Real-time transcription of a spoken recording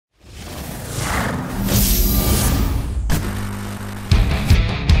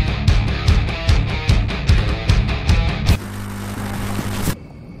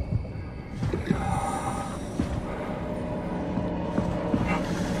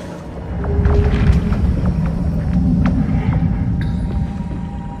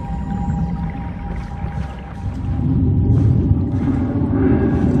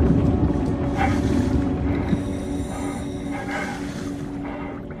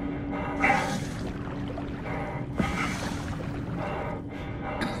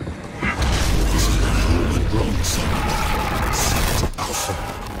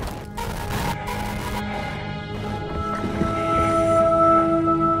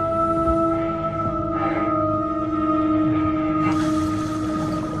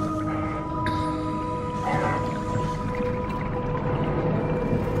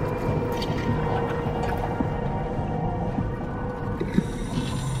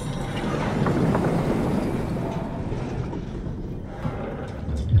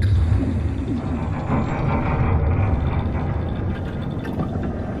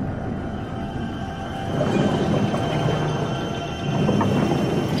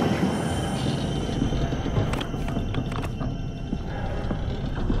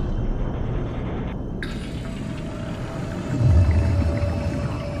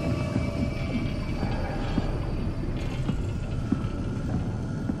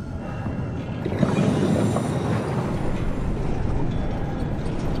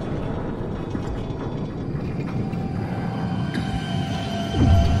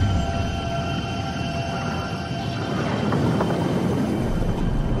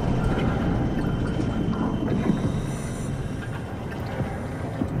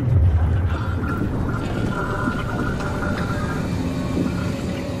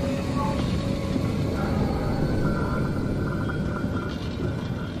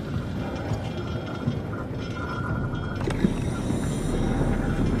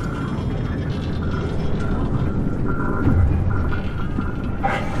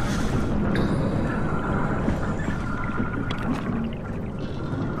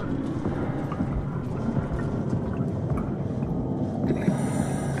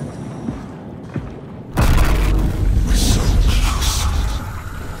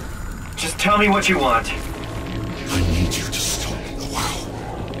tell me what you want. I need you to stop the wow.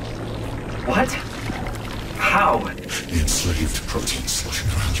 What? How? The enslaved protein sloshing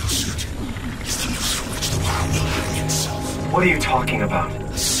around your suit is the noose from which the wow will hang itself. What are you talking about?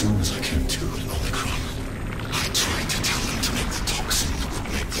 As soon as I came to in Omicron, I tried to tell them to make the toxin that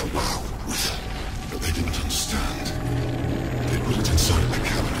would make the wow wither, but they didn't understand. They put it inside the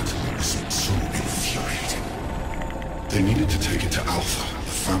cabinet. This was so infuriating. They needed to take it to Alpha,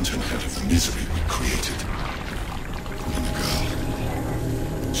 the fountainhead of the misery we created. And then the girl,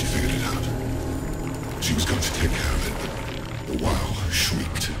 she figured it out. She was going to take care of it, but the wow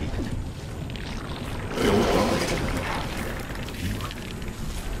shrieked. They all died.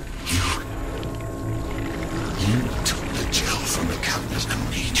 You took the gel from the cabinet and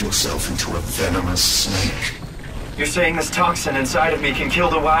made yourself into a venomous snake. You're saying this toxin inside of me can kill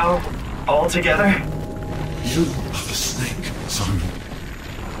the WoW? Altogether? You are the snake, Simon.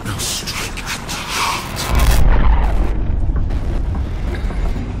 Now strike at the heart.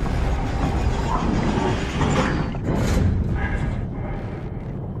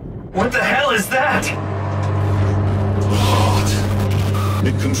 What the hell is that? The heart.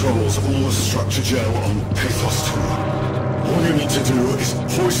 It controls all the structure gel on Pathos 2. All you need to do is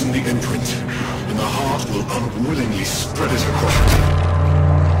poison the imprint, and the heart will unwillingly spread it across.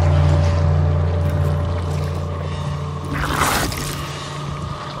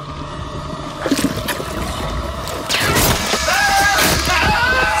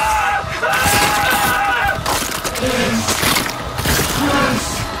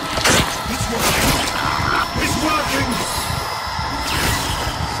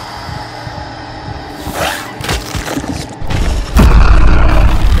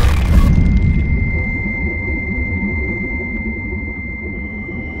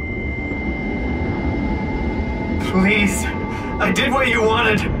 Please, I did what you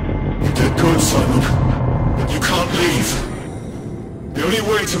wanted. You did good, Simon. But you can't leave. The only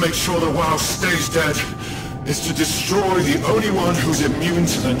way to make sure the WoW stays dead is to destroy the only one who's immune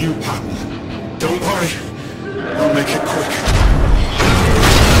to the new pattern. Don't worry. I'll make it quick.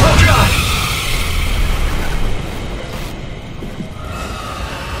 Oh, God!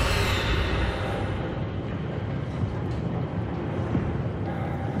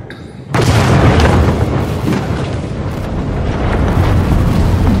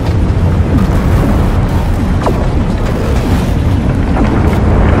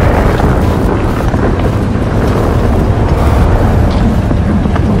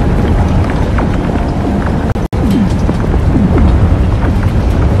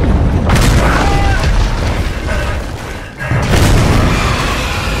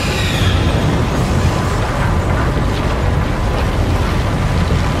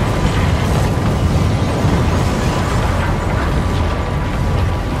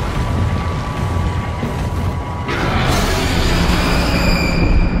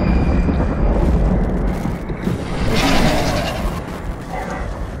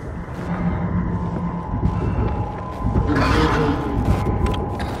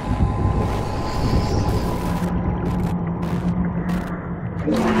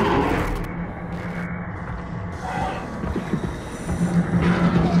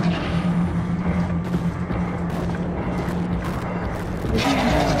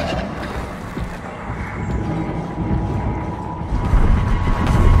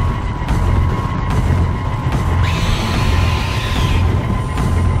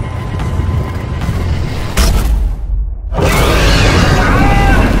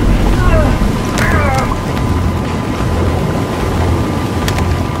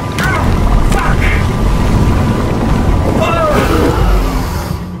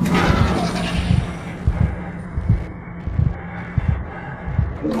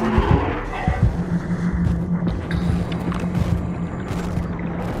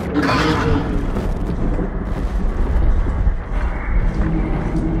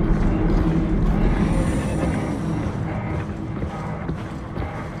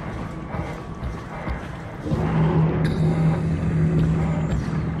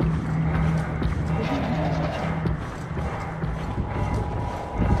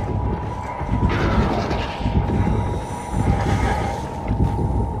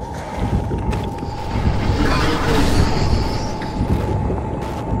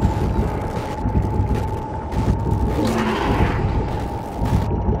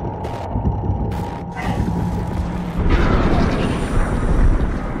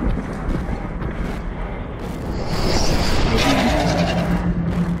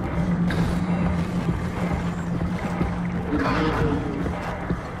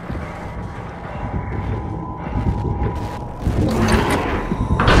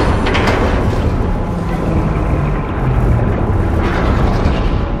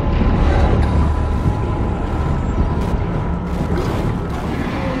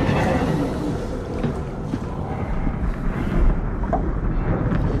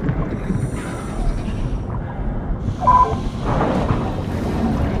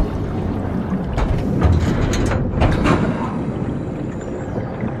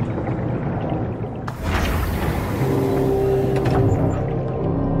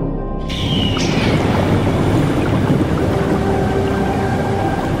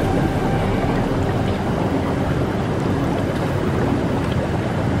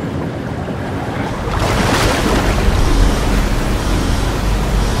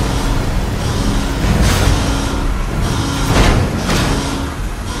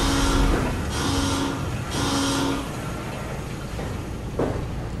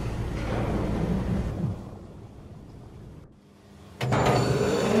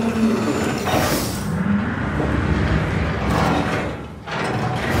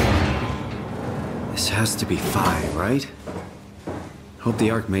 has to be Phi, right? Hope the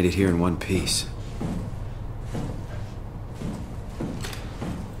Ark made it here in one piece.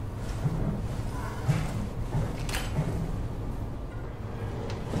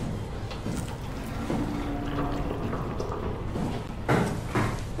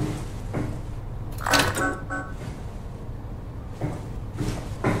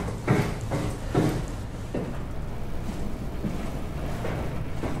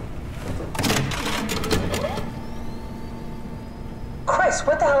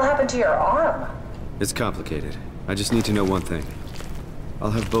 What the hell happened to your arm? It's complicated. I just need to know one thing.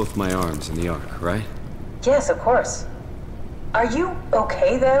 I'll have both my arms in the Ark, right? Yes, of course. Are you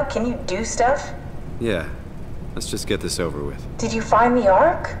okay, though? Can you do stuff? Yeah. Let's just get this over with. Did you find the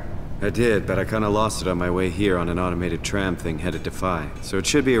Ark? I did, but I kinda lost it on my way here on an automated tram thing headed to Phi, so it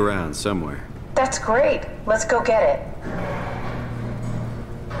should be around somewhere. That's great. Let's go get it.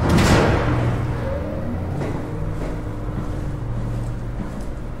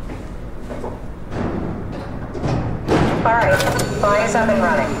 Alright, Phi is up and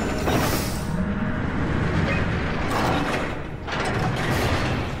running.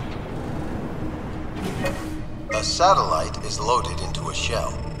 A satellite is loaded into a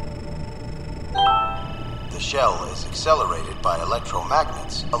shell. The shell is accelerated by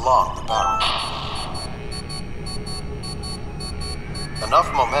electromagnets along the barrel.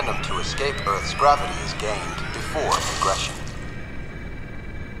 Enough momentum to escape Earth's gravity is gained before regression.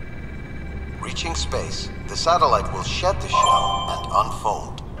 Reaching space, the satellite will shed the shell and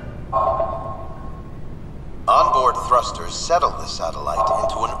unfold. Onboard thrusters settle the satellite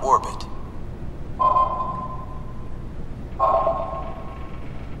into an orbit.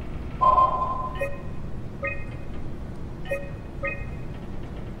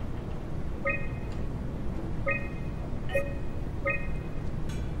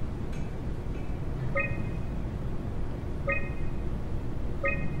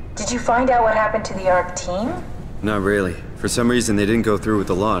 Did you find out what happened to the Ark team? Not really. For some reason, they didn't go through with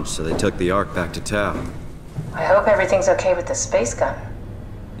the launch, so they took the Ark back to Tau. I hope everything's okay with the space gun.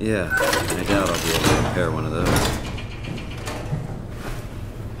 Yeah, I doubt I'll be able to repair one of those.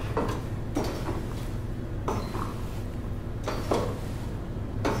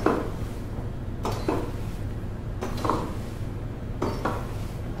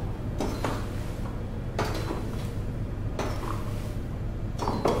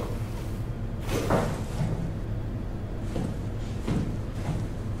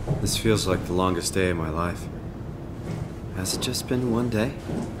 This feels like the longest day of my life. Has it just been one day?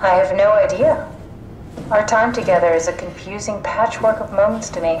 I have no idea. Our time together is a confusing patchwork of moments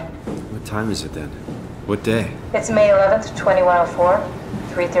to me. What time is it then? What day? It's May 11th, 2104,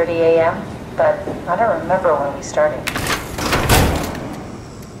 3:30 a.m., but I don't remember when we started.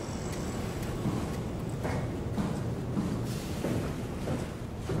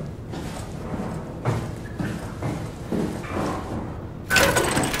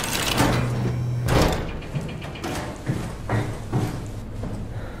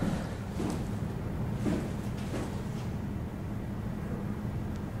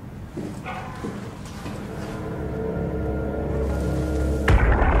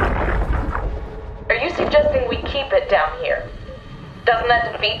 Down here. Doesn't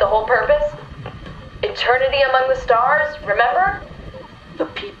that defeat the whole purpose? Eternity among the stars, remember? The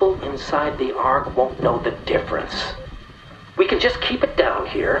people inside the Ark won't know the difference. We can just keep it down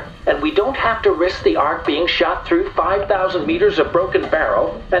here, and we don't have to risk the Ark being shot through 5,000 meters of broken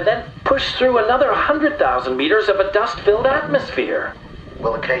barrel, and then push through another 100,000 meters of a dust-filled atmosphere.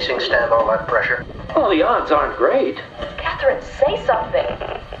 Will the casing stand all that pressure? Well, the odds aren't great. Catherine, say something.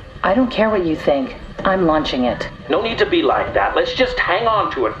 I don't care what you think. I'm launching it. No need to be like that. Let's just hang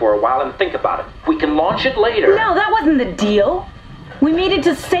on to it for a while and think about it. We can launch it later. No, that wasn't the deal. We made it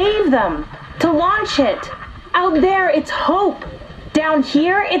to save them. To launch it. Out there, it's hope. Down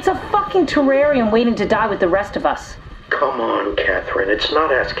here, it's a fucking terrarium waiting to die with the rest of us. Come on, Catherine. It's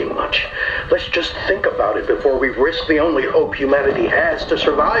not asking much. Let's just think about it before we risk the only hope humanity has to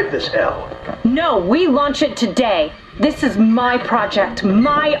survive this hell. No, we launch it today. This is my project,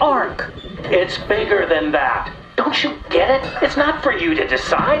 my Ark. It's bigger than that. Don't you get it? It's not for you to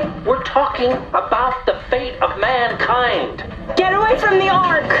decide. We're talking about the fate of mankind. Get away from the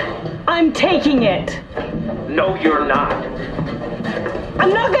Ark! I'm taking it. No, you're not.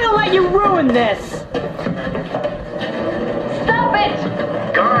 I'm not gonna let you ruin this. Stop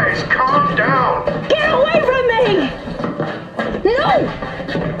it! Guys, calm down. Get away from me! No!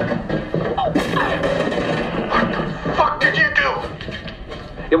 What the fuck did you do?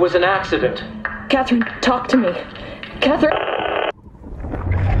 It was an accident. Catherine, talk to me. Catherine...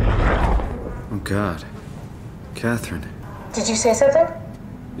 God. Catherine. Did you say something?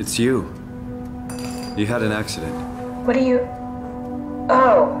 It's you. You had an accident. What do you...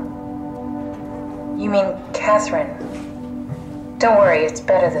 Oh. You mean Catherine. Don't worry, it's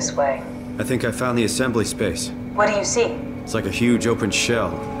better this way. I think I found the assembly space. What do you see? It's like a huge open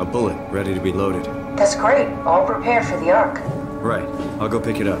shell, a bullet ready to be loaded. That's great. All prepared for the Ark. Right. I'll go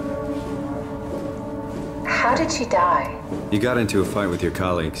pick it up. How did she die? You got into a fight with your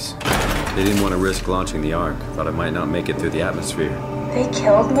colleagues. They didn't want to risk launching the Ark. Thought it might not make it through the atmosphere. They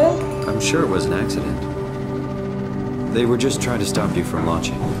killed me? I'm sure it was an accident. They were just trying to stop you from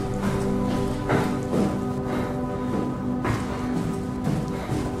launching.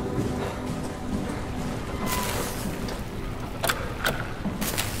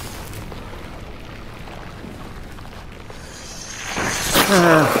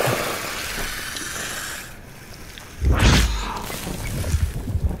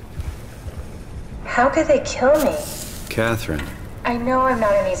 How could they kill me? Catherine. I know I'm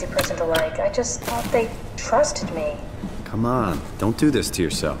not an easy person to like. I just thought they trusted me. Come on, don't do this to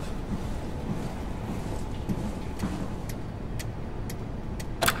yourself.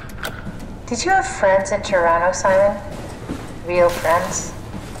 Did you have friends in Toronto, Simon? Real friends?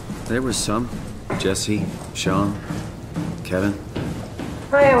 There was some. Jesse, Sean, Kevin.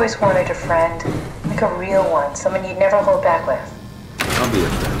 I always wanted a friend. Like a real one. Someone you'd never hold back with. I'll be a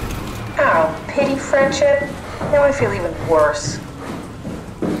friend. Oh, pity friendship? Now I feel even worse.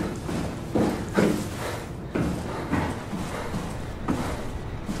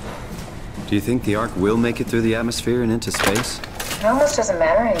 Do you think the Ark will make it through the atmosphere and into space? It almost doesn't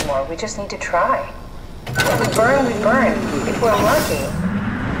matter anymore. We just need to try. If we burn, we burn. If we're lucky,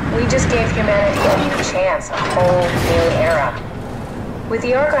 we just gave humanity a new chance, a whole new era. With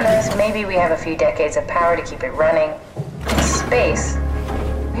the Ark on Earth, maybe we have a few decades of power to keep it running. In space,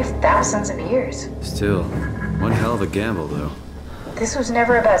 we have thousands of years. Still, one hell of a gamble, though. This was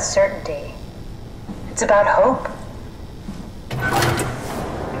never about certainty. It's about hope.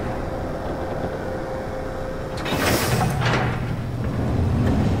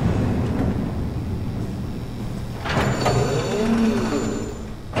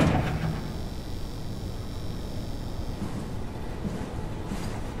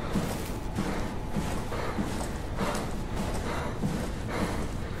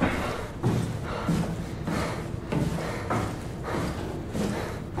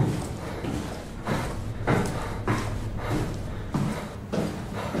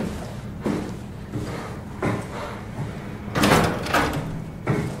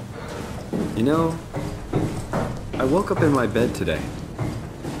 You know, I woke up in my bed today.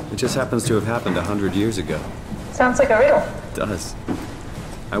 It just happens to have happened 100 years ago. Sounds like a riddle. It does.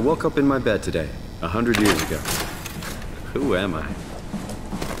 I woke up in my bed today, 100 years ago. Who am I?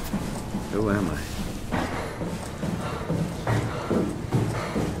 Who am I?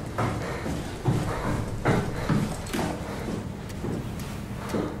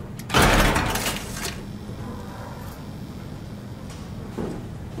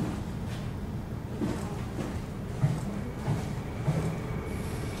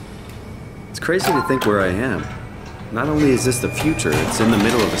 It's crazy to think where I am. Not only is this the future, it's in the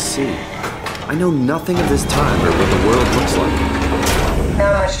middle of the sea. I know nothing of this time or what the world looks like.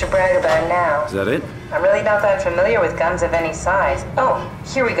 Not much to brag about now. Is that it? I'm really not that familiar with guns of any size. Oh,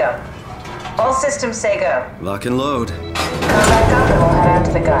 here we go. All systems say go. Lock and load. Come back up and we'll head out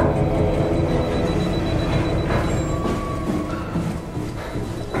to the gun.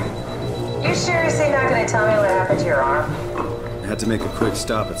 You seriously not gonna tell me what happened to your arm? I had to make a quick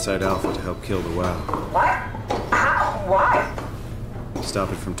stop at Site Alpha to help kill the WoW. What? How? Why? Stop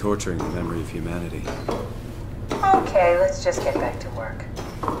it from torturing the memory of humanity. Okay, let's just get back to work.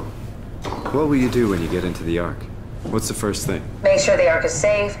 What will you do when you get into the Ark? What's the first thing? Make sure the Ark is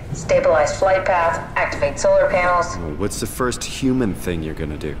safe, stabilize flight path, activate solar panels. Well, what's the first human thing you're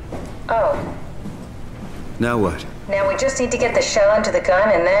gonna do? Oh, Now what? now we just need to get the shell into the gun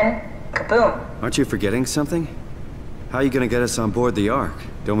and then, kaboom. Aren't you forgetting something? How are you gonna get us on board the Ark?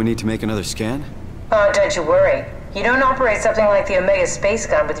 Don't we need to make another scan? Oh, don't you worry. You don't operate something like the Omega space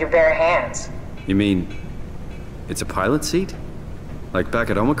gun with your bare hands. You mean, it's a pilot seat? Like back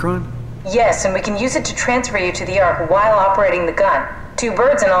at Omicron? Yes, and we can use it to transfer you to the Ark while operating the gun. 2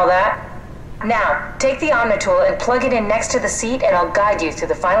 birds and all that. Now, take the Omnitool and plug it in next to the seat and I'll guide you through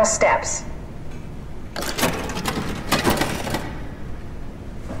the final steps.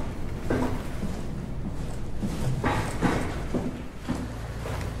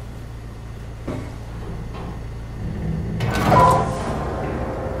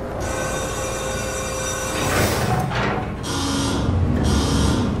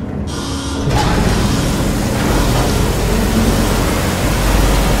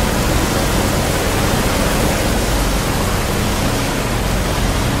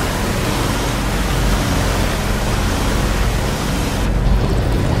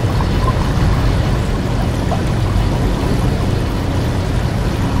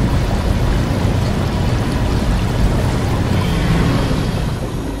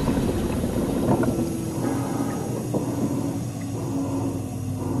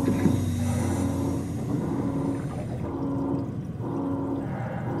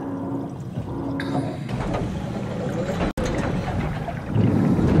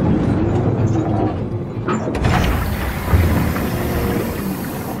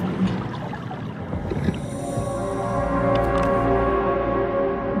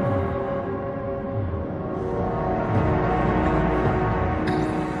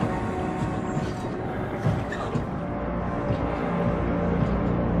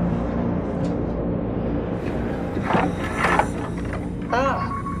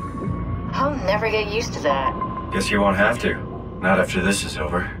 never get used to that. Guess you won't have to. Not after this is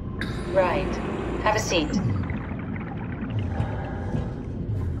over. Right. Have a seat.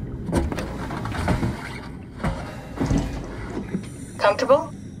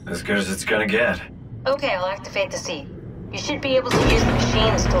 Comfortable? As good as it's gonna get. Okay, I'll activate the seat. You should be able to use the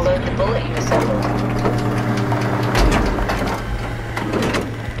machines to load the bullet you assembled.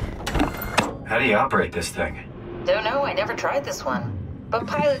 How do you operate this thing? Don't know, I never tried this one. But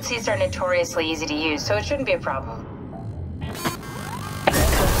pilot seats are notoriously easy to use, so it shouldn't be a problem.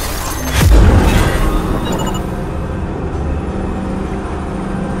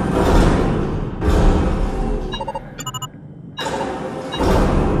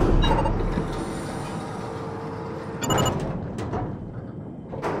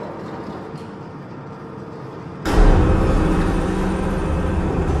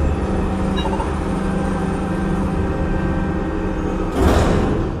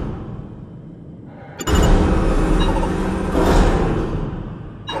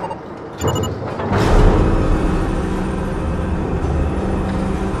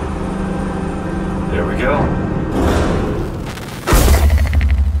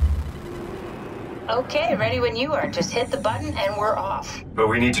 Okay, ready when you are. Just hit the button and we're off. But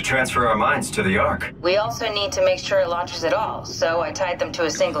we need to transfer our minds to the Ark. We also need to make sure it launches at all, so I tied them to a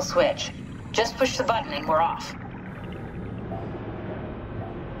single switch. Just push the button and we're off.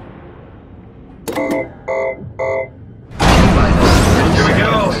 Here we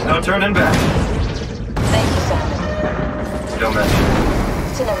go. No turning back. Thank you, Simon. Don't mention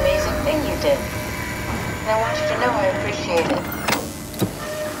it. It's an amazing thing you did. And I want you to know I appreciate it.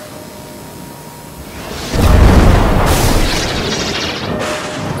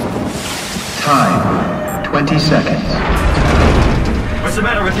 Time, 20 seconds. What's the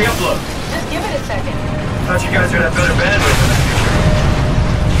matter with the upload? Just give it a second. Thought you guys would have better bandwidth in the future.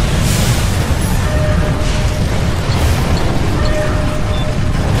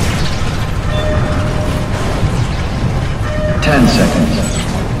 10 seconds.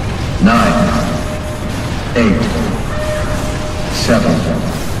 9, 8, 7,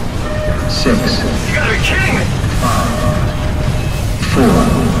 6. You gotta be kidding me! 5,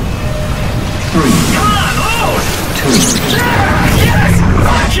 4, 3, Come on, load! 2. Yes!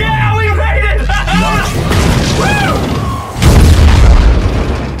 Fuck yeah, we made it! Woo!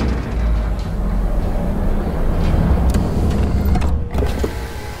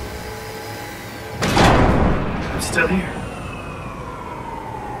 I'm still here.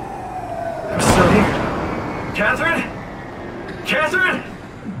 I'm still here. Catherine? Catherine?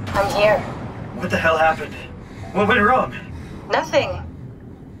 I'm here. What the hell happened? What went wrong? Nothing.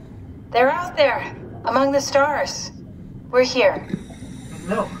 They're out there, among the stars. We're here.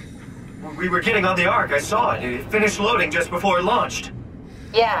 No. We were getting on the Ark. I saw it. It finished loading just before it launched.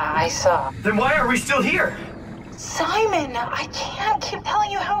 Yeah, I saw. Then why are we still here? Simon, I can't keep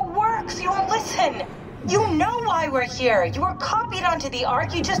telling you how it works. You won't listen. You know why we're here. You were copied onto the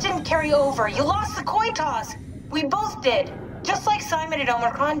Ark. You just didn't carry over. You lost the coin toss. We both did. Just like Simon at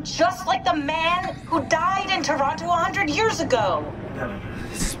Omicron, just like the man who died in Toronto 100 years ago. No.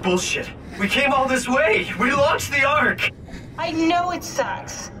 This is bullshit. We came all this way. We launched the Ark. I know it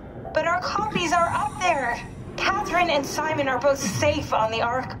sucks, but our copies are up there. Catherine and Simon are both safe on the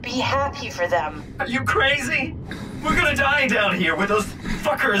Ark. Be happy for them. Are you crazy? We're gonna die down here with those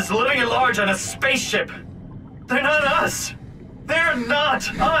fuckers living at large on a spaceship. They're not us. They're not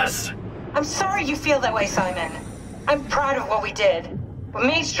us. I'm sorry you feel that way, Simon. I'm proud of what we did. We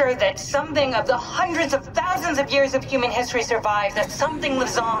made sure that something of the hundreds of thousands of years of human history survives, that something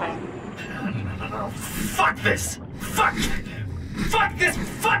lives on. No. Fuck this. Fuck this.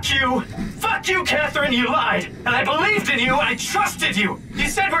 Fuck you. Fuck you, Catherine. You lied. And I believed in you. I trusted you. You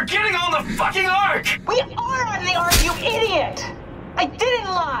said we're getting on the fucking Ark. We are on the Ark, you idiot. I didn't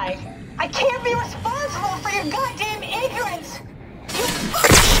lie. I can't be responsible for your goddamn ignorance. You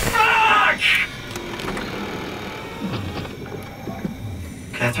Fuck!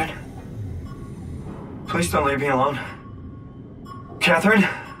 Catherine? Please don't leave me alone. Catherine?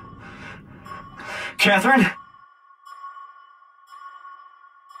 Catherine?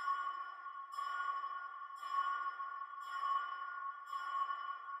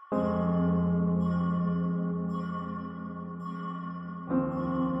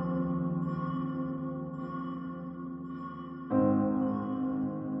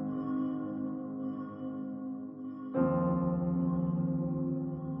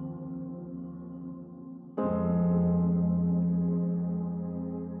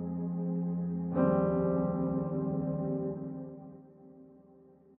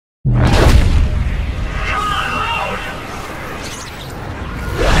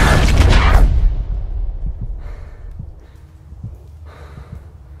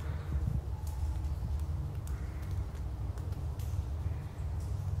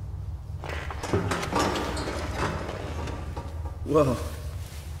 Whoa.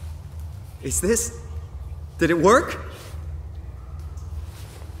 Is this... Did it work?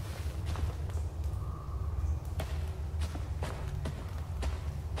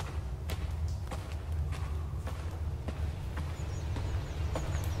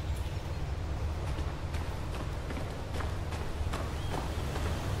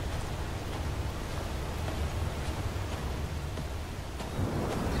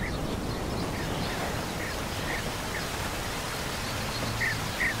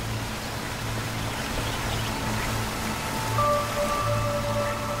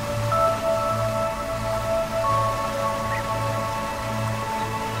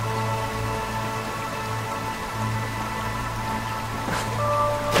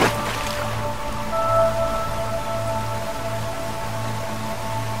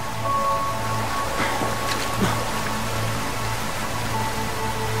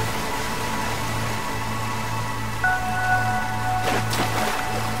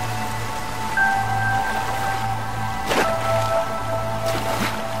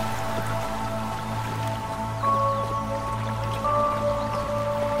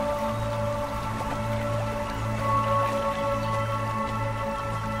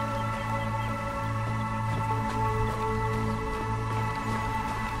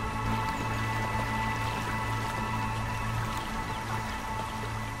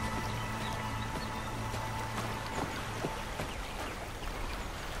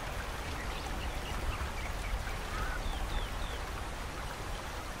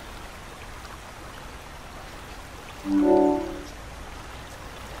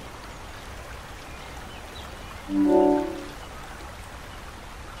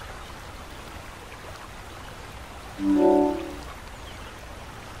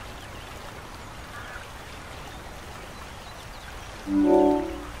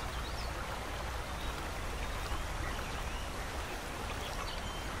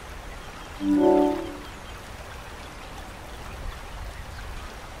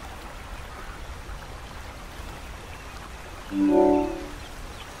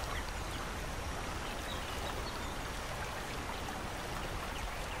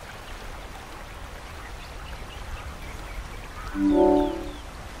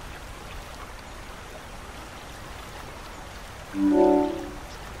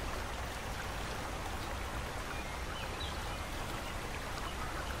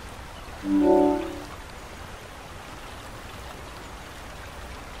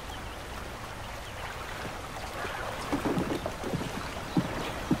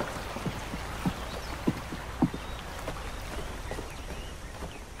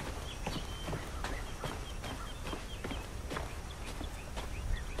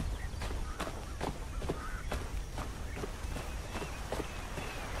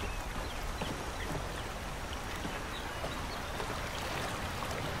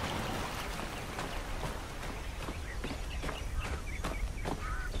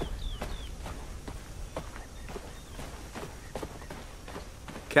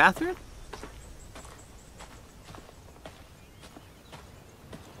 Catherine?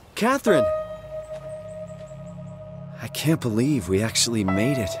 Catherine! I can't believe we actually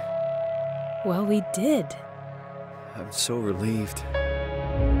made it. Well, we did. I'm so relieved.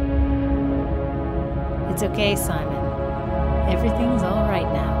 It's okay, Simon. Everything's all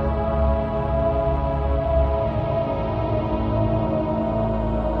right now.